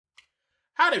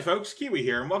Howdy folks, Keywii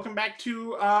here, and welcome back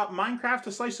to Minecraft,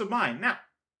 A Slice of Mine. Now,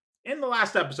 in the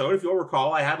last episode, if you'll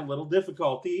recall, I had a little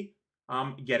difficulty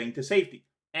getting to safety.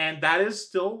 And that is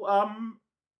still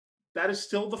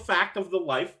the fact of the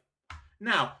life.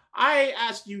 Now, I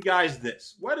asked you guys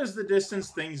this. What is the distance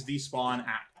things despawn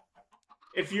at?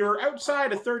 If you're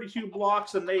outside of 32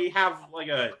 blocks and they have like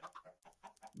a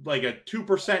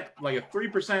 2%, like a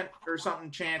 3% or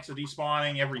something chance of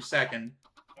despawning every second,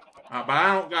 but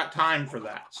I don't got time for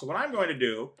that. So what I'm going to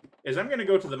do is I'm going to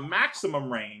go to the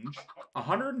maximum range,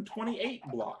 128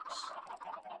 blocks.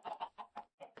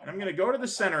 And I'm going to go to the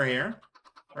center here,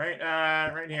 right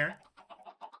here.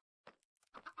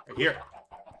 Right here.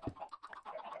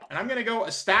 And I'm going to go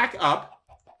a stack up.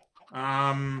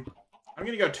 I'm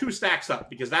going to go 2 stacks up,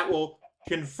 because that will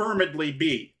confirmedly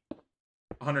be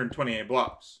 128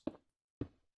 blocks.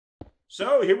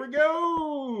 So, here we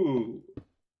go!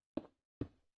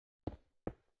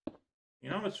 You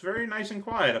know, it's very nice and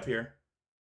quiet up here.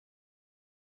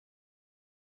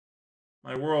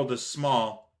 My world is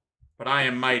small, but I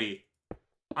am mighty.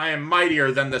 I am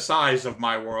mightier than the size of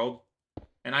my world,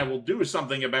 and I will do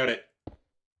something about it.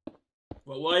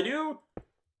 What will I do?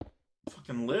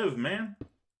 Fucking live, man.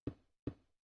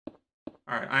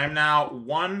 Alright, I am now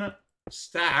 1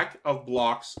 stack of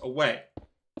blocks away.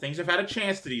 Things have had a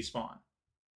chance to despawn,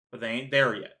 but they ain't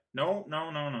there yet. No.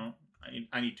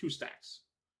 I need 2 stacks.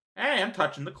 Hey, I'm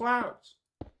touching the clouds.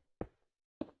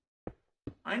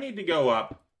 I need to go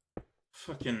up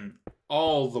fucking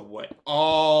all the way.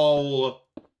 All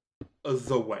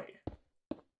the way.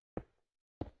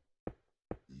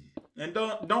 And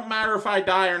don't matter if I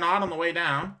die or not on the way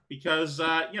down, because,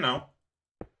 you know,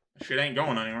 shit ain't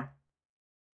going anywhere.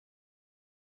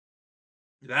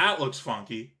 That looks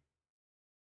funky.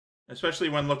 Especially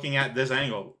when looking at this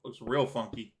angle. It looks real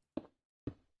funky.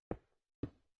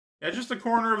 Yeah, just the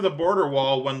corner of the border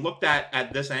wall, when looked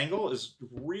at this angle, is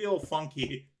real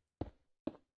funky.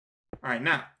 Alright,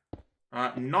 now,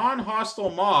 non-hostile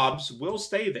mobs will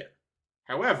stay there.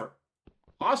 However,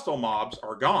 hostile mobs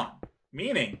are gone.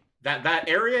 Meaning that that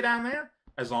area down there,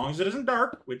 as long as it isn't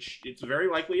dark, which it's very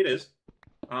likely it is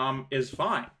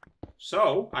fine.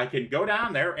 So, I can go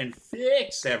down there and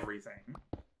fix everything.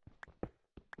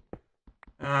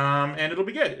 And it'll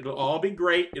be good. It'll all be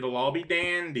great. It'll all be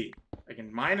dandy. I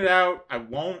can mine it out. I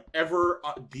won't ever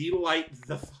delight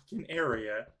the fucking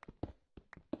area.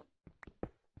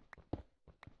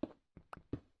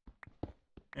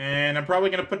 And I'm probably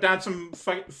going to put down some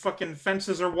fucking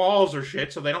fences or walls or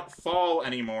shit so they don't fall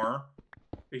anymore.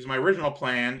 Because my original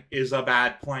plan is a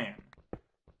bad plan.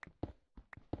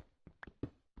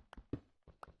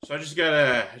 So I just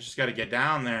gotta get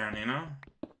down there, you know?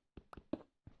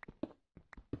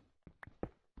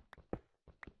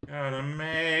 Gotta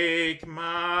make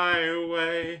my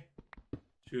way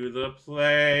to the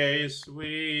place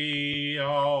we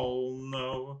all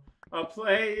know. A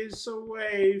place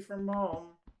away from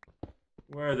home,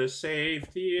 where the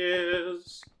safety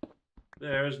is.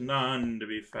 There's none to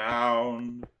be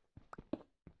found.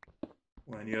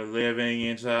 When you're living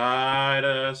inside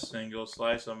a single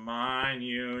slice of mine,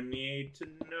 you need to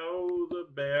know the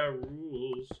bare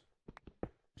rules.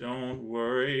 Don't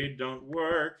worry, don't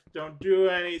work, don't do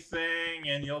anything,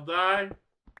 and you'll die.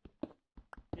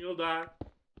 You'll die.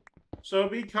 So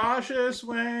be cautious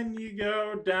when you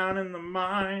go down in the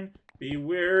mine. Be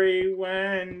wary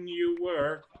when you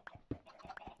work.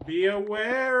 Be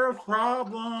aware of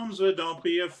problems, but don't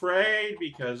be afraid,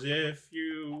 because if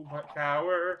you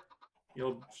cower,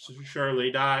 you'll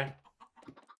surely die.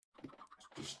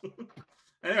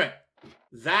 Anyway,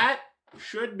 that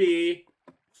should be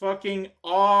fucking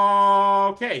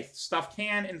okay. Stuff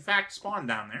can, in fact, spawn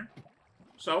down there.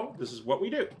 So, this is what we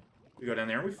do. We go down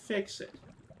there and we fix it.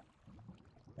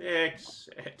 Fix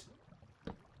it.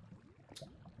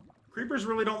 Creepers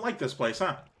really don't like this place,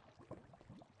 huh?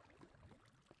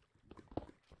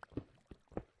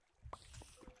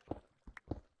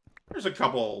 There's a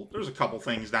couple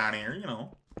things down here, you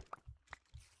know.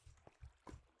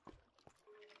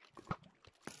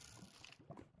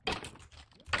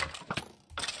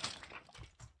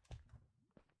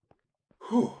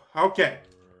 Whew, okay.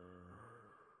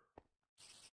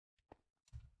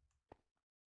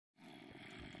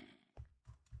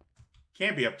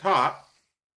 Can't be up top.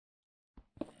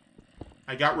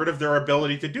 I got rid of their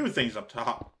ability to do things up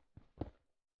top.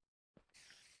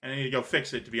 And I need to go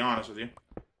fix it, to be honest with you.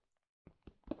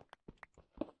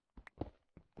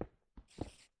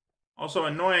 Also,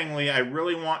 annoyingly, I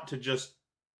really want to just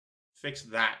fix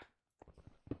that.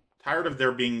 Tired of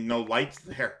there being no lights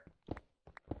there.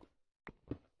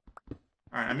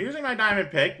 Alright, I'm using my diamond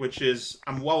pick, which is,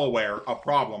 I'm well aware, a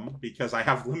problem, because I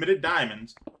have limited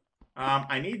diamonds.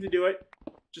 I need to do it,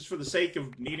 just for the sake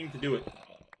of needing to do it.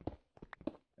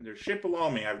 And there's shit below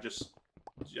me, I just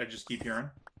keep hearing.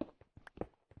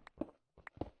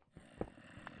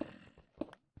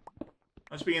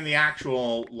 Must be in the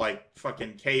actual, like,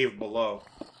 fucking cave below.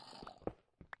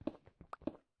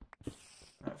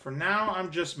 For now, I'm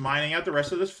just mining out the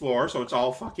rest of this floor, so it's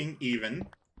all fucking even.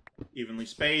 Evenly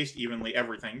spaced, evenly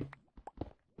everything.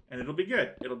 And it'll be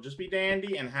good. It'll just be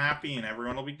dandy and happy, and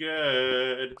everyone will be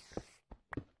good.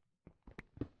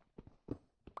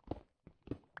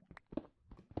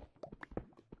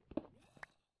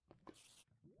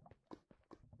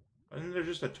 Isn't there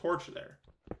just a torch there?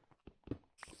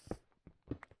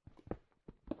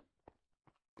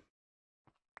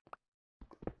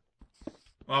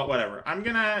 Well, whatever. I'm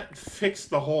gonna fix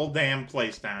the whole damn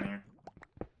place down here.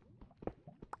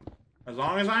 As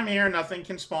long as I'm here, nothing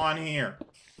can spawn here.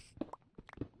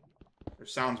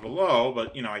 There's sounds below,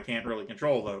 but, you know, I can't really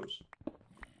control those.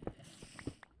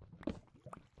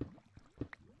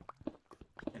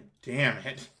 And damn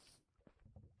it.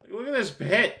 Like, look at this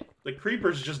pit. The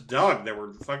creepers just dug. They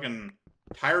were fucking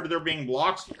tired of there being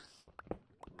blocks here.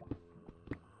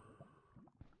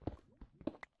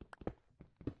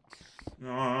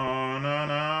 No, no,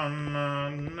 no, no,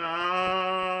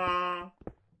 no.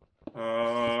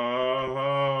 Oh,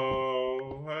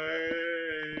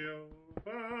 hey,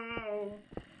 oh,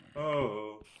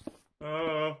 oh,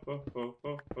 oh, oh,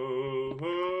 oh, oh,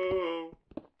 oh.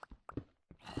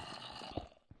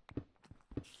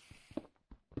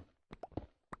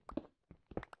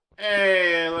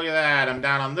 Hey, look at that. I'm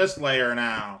down on this layer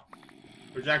now.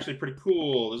 Which is actually pretty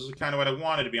cool. This is kind of what I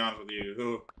wanted, to be honest with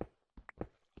you.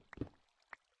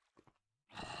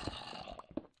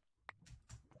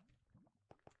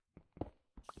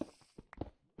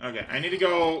 Okay, I need to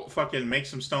go fucking make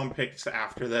some stone picks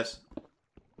after this.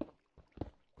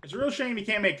 It's a real shame you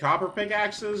can't make copper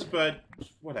pickaxes, but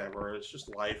whatever, it's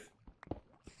just life.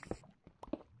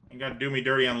 You gotta do me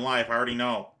dirty on life, I already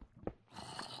know.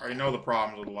 I already know the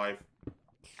problems with life.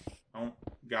 Don't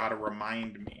gotta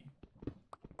remind me.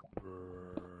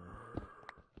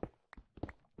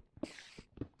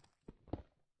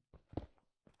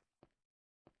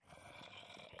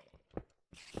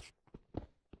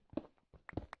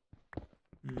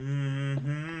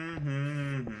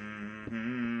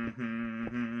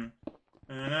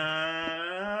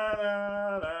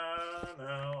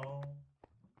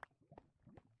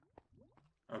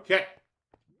 Okay.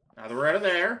 Now that we're out of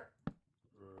there.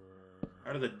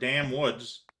 Out of the damn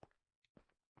woods.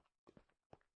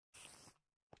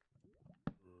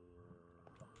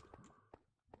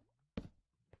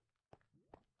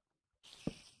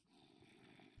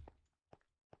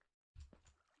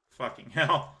 Fucking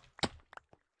hell.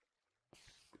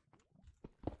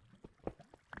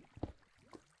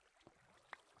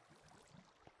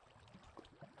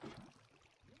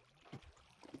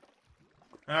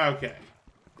 Okay.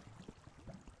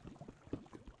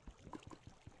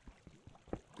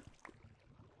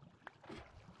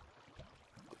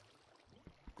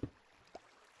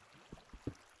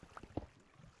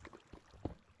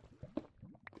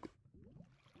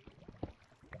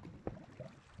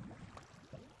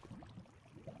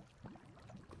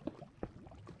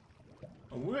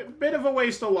 A bit of a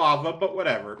waste of lava, but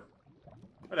whatever.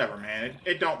 Whatever, man.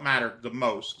 It don't matter the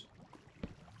most.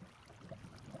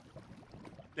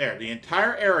 There, the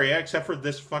entire area, except for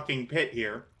this fucking pit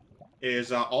here,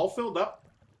 is all filled up.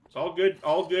 It's all good,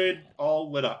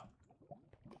 all lit up.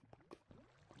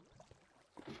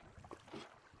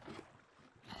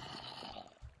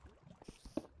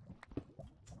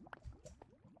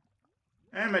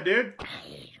 Hey, my dude.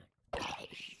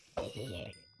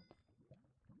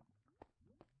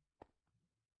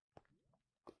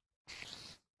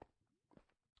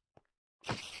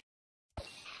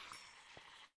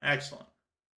 Excellent.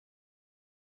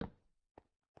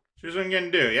 Here's what I'm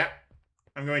going to do, yeah.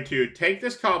 I'm going to take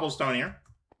this cobblestone here.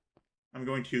 I'm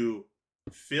going to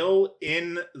fill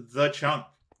in the chunk.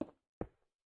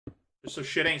 Just so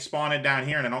shit ain't spawning down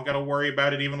here and I don't got to worry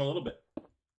about it even a little bit.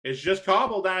 It's just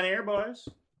cobble down here, boys.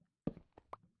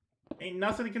 Ain't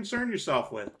nothing to concern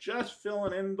yourself with. Just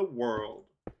filling in the world.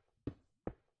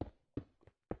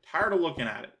 Tired of looking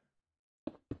at it.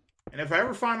 And if I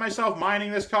ever find myself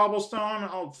mining this cobblestone,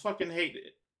 I'll fucking hate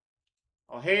it.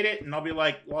 I'll hate it, and I'll be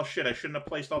like, well, shit, I shouldn't have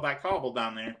placed all that cobble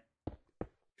down there.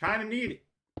 Kind of need it.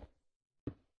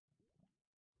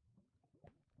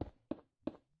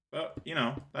 But, you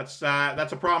know, that's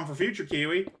a problem for future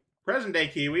Keywii. Present-day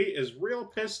Keywii is real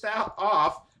pissed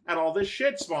off at all this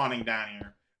shit spawning down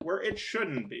here, where it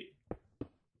shouldn't be.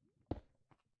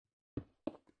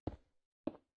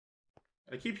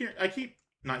 I keep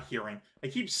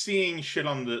seeing shit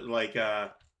on the, like,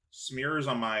 smears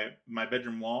on my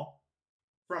bedroom wall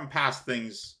from past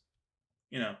things,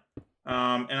 you know.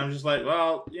 And I'm just like,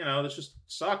 well, you know, this just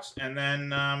sucks. And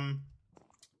then,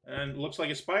 and it looks like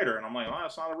a spider. And I'm like, well,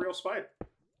 that's not a real spider.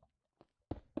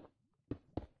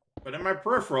 But in my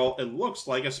peripheral, it looks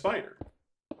like a spider.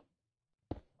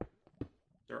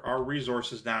 There are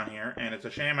resources down here, and it's a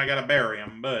shame I gotta bury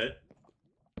them, but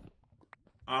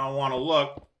I don't want to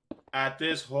look at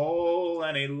this hole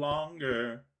any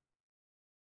longer.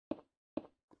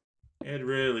 It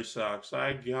really sucks.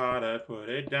 I gotta put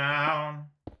it down.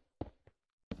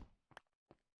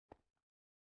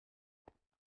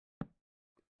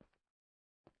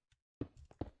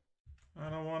 I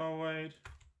don't want to wait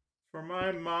for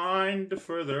my mind to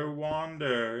further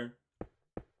wander.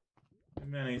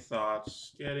 Many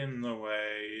thoughts get in the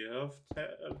way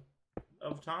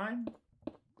of time.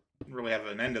 Didn't really have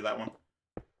an end to that one.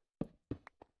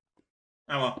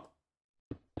 Oh well.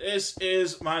 This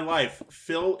is my life.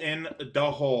 Fill in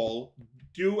the hole.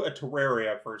 Do a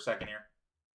Terraria for a second here.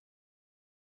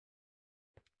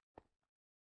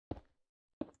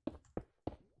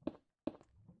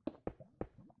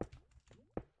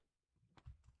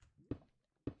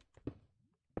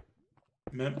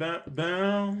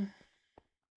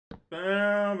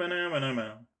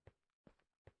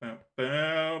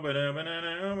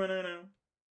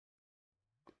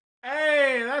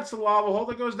 Hey, that's the lava hole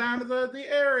that goes down to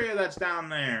the area that's down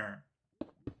there.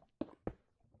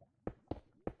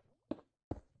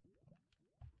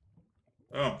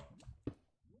 Oh.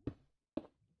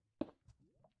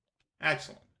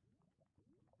 Excellent.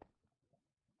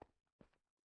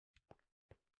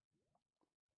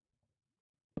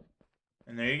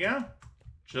 And there you go.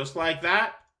 Just like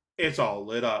that, it's all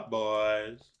lit up,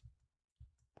 boys.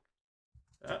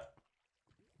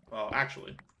 Well,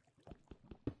 actually.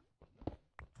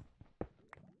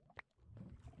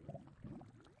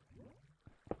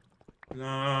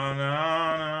 No,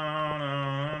 no, no,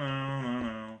 no, no, no,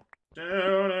 no.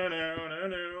 No, no, no, no,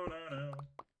 no, no.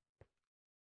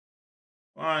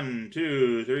 1,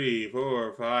 2, 3,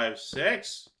 4, 5,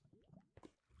 6.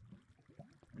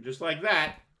 And just like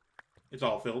that, it's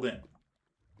all filled in.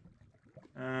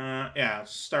 Yeah,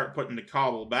 start putting the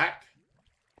cobble back.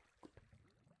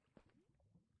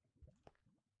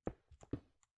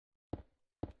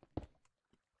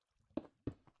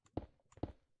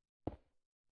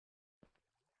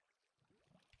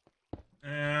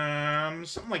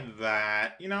 Something like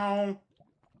that. You know,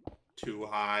 too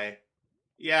high.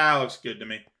 Yeah, looks good to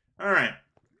me. All right.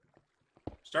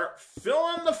 Start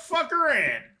filling the fucker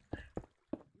in.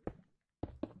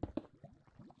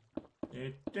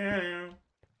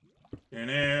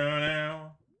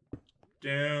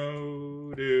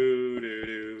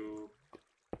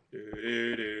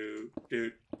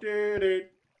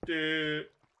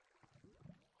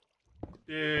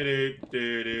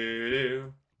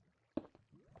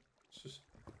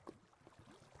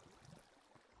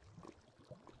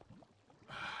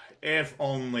 If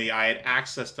only I had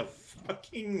access to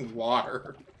fucking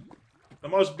water. The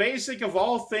most basic of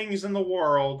all things in the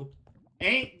world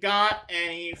ain't got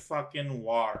any fucking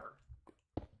water.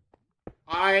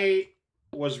 I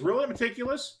was really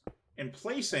meticulous in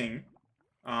placing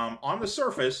on the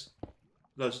surface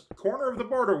the corner of the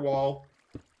border wall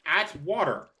at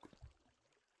water.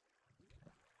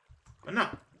 But no,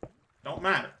 don't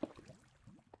matter.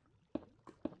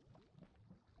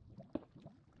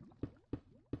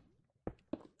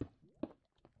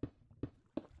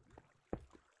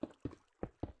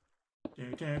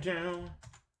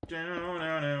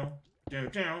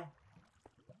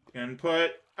 Can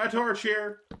put a torch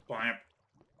here. Blamp.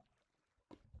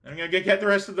 I'm gonna get the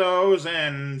rest of those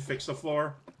and fix the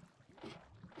floor.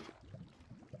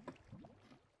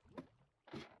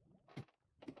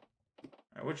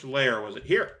 Alright, which layer was it?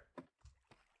 Here.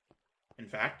 In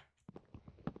fact.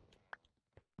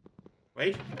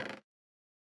 Wait.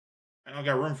 I don't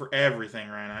got room for everything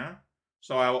right now.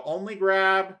 So I will only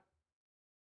grab...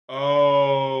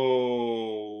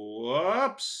 Oh,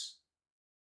 whoops.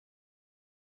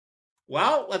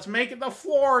 Well, let's make it the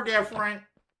floor different.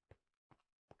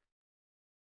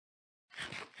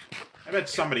 I bet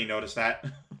somebody noticed that.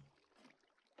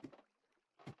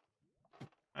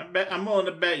 I'm willing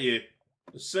to bet you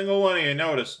a single one of you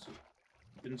noticed.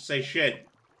 Didn't say shit.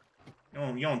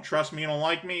 You don't trust me, you don't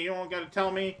like me, you don't gotta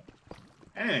tell me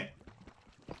anything.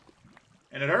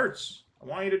 And it hurts. I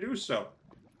want you to do so.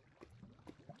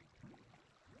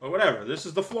 But whatever, this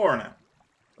is the floor now.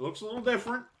 It looks a little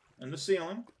different than the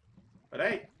ceiling. But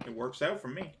hey, it works out for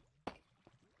me.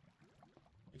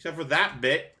 Except for that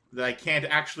bit that I can't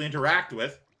actually interact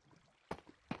with.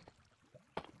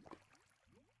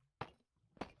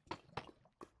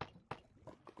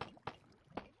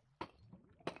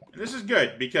 And this is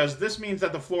good, because this means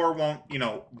that the floor won't, you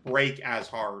know, break as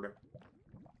hard.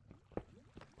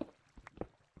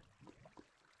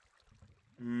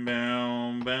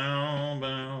 Bow, bow,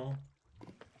 bow.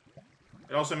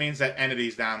 It also means that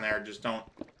entities down there just don't,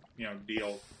 you know,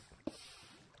 deal.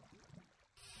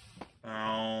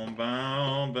 Bow,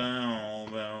 bow, bow,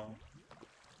 bow.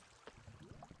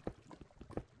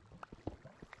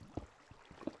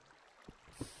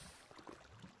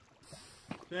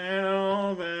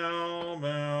 Bow, bow,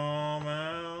 bow,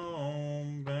 bow,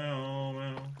 bow,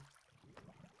 bow.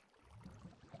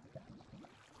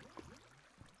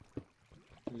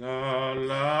 La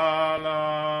la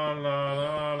la la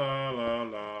la la la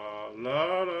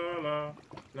la la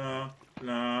la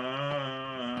la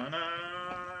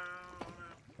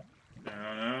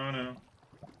la la.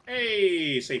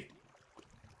 Hey, safety.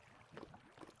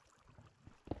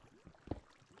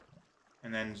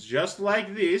 And then just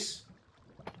like this,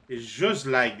 it's just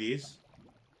like this,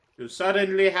 you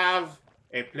suddenly have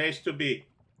a place to be.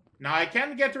 Now I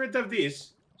can get rid of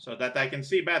this so that I can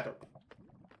see better.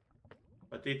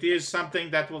 But it is something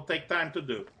that will take time to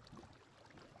do.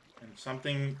 And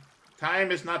time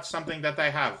is not something that I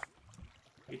have.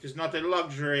 It is not a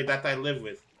luxury that I live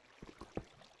with.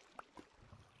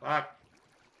 Fuck.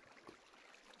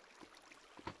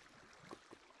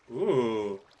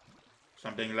 Ooh.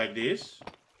 Something like this.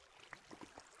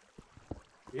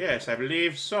 Yes, I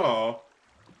believe so.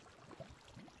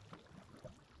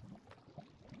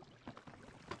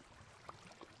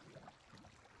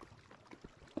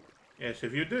 Yes,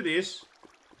 if you do this,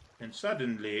 then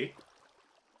suddenly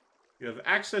you have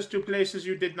access to places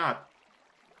you did not.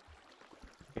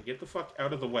 Okay, get the fuck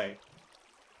out of the way.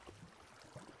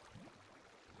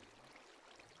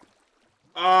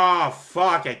 Oh,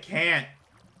 fuck, I can't.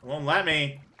 It won't let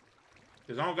me.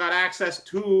 Because I don't got access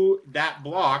to that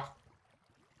block.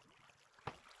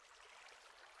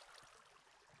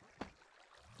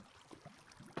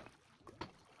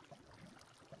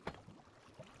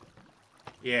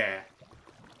 Yeah.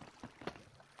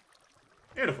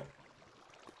 Beautiful.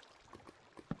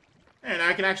 And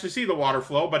I can actually see the water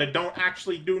flow, but it don't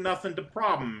actually do nothing to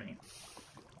problem me.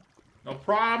 No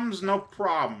problems, no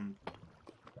problem.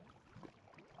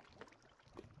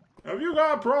 Have you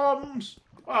got problems?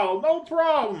 Well, no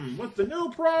problem. With the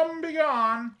new problem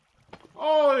begone,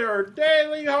 all your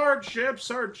daily hardships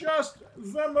are just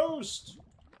the moose.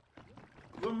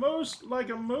 The moose like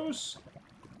a moose.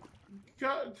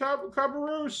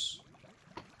 Cabaroose.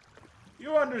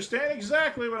 You understand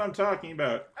exactly what I'm talking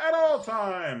about at all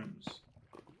times.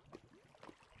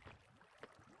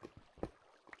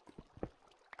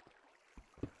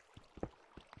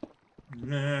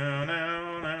 No,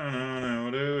 no, no, no,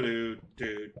 no, do, do,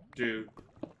 do, do,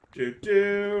 do, do,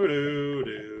 do, do,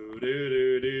 do,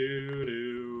 do, do,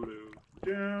 do,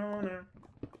 do, no, no,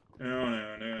 no,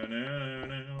 no, no,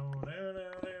 no, do,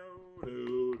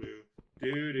 do,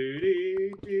 do,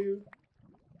 do, do.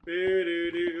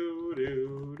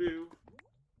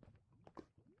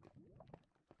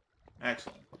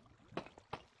 Excellent.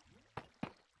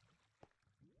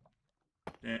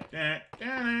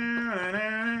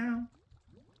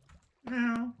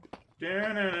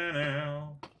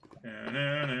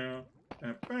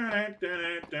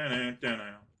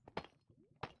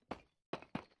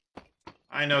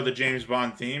 I know the James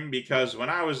Bond theme because when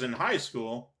I was in high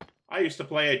school, I used to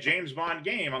play a James Bond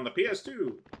game on the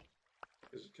PS2.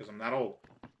 Because I'm that old.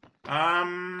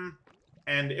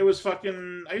 And it was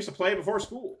fucking... I used to play before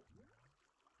school.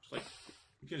 It's like...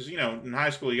 Because, you know, in high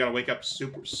school, you gotta wake up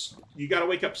You gotta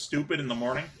wake up stupid in the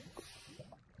morning.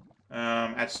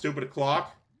 At stupid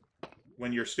o'clock.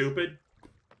 When you're stupid.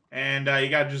 And you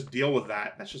gotta just deal with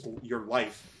that. That's just your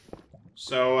life.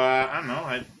 So, I don't know.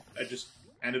 I just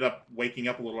ended up waking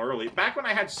up a little early. Back when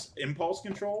I had impulse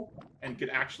control and could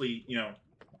actually, you know,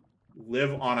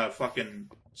 live on a fucking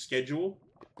schedule.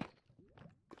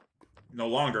 No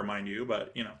longer, mind you,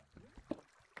 but, you know.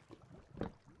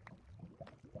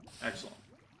 Excellent.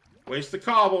 Waste the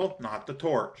cobble, not the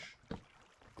torch.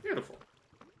 Beautiful.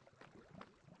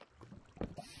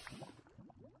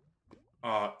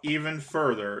 Even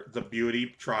further, the beauty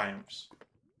triumphs.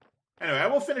 Anyway, I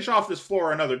will finish off this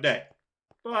floor another day.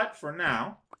 But, for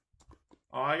now,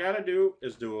 all I gotta do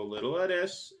is do a little of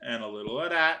this and a little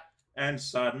of that. And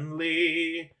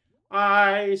suddenly,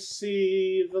 I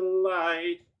see the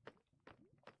light.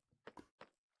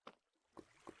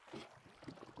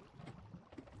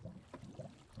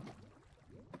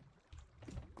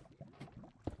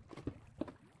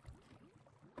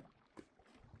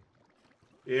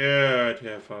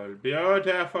 Beautiful,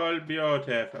 beautiful,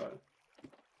 beautiful.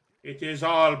 It is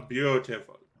all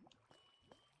beautiful.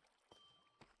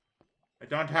 I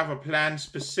don't have a plan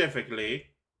specifically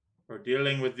for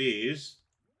dealing with these,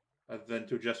 other than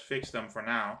to just fix them for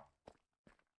now.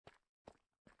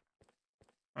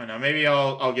 I don't know, maybe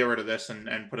I'll get rid of this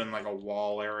and put in like a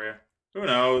wall area. Who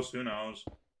knows? Who knows?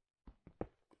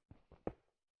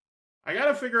 I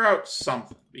gotta figure out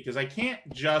something, because I can't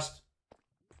just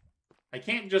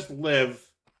live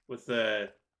with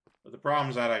the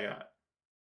problems that I got.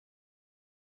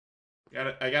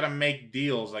 I gotta make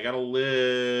deals. I gotta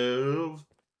live.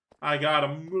 I gotta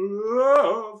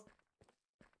move.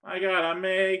 I gotta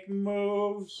make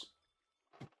moves.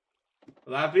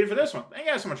 Well, that'll be it for this one. Thank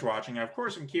you guys so much for watching. Of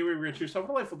course, I'm Keywii. Wish yourself a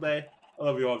delightful day. I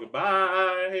love you all.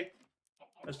 Goodbye.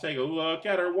 Let's take a look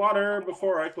at our water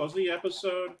before I close the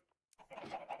episode.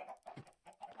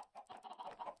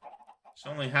 It's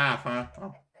only half, huh?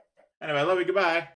 Oh. Anyway, I love you. Goodbye.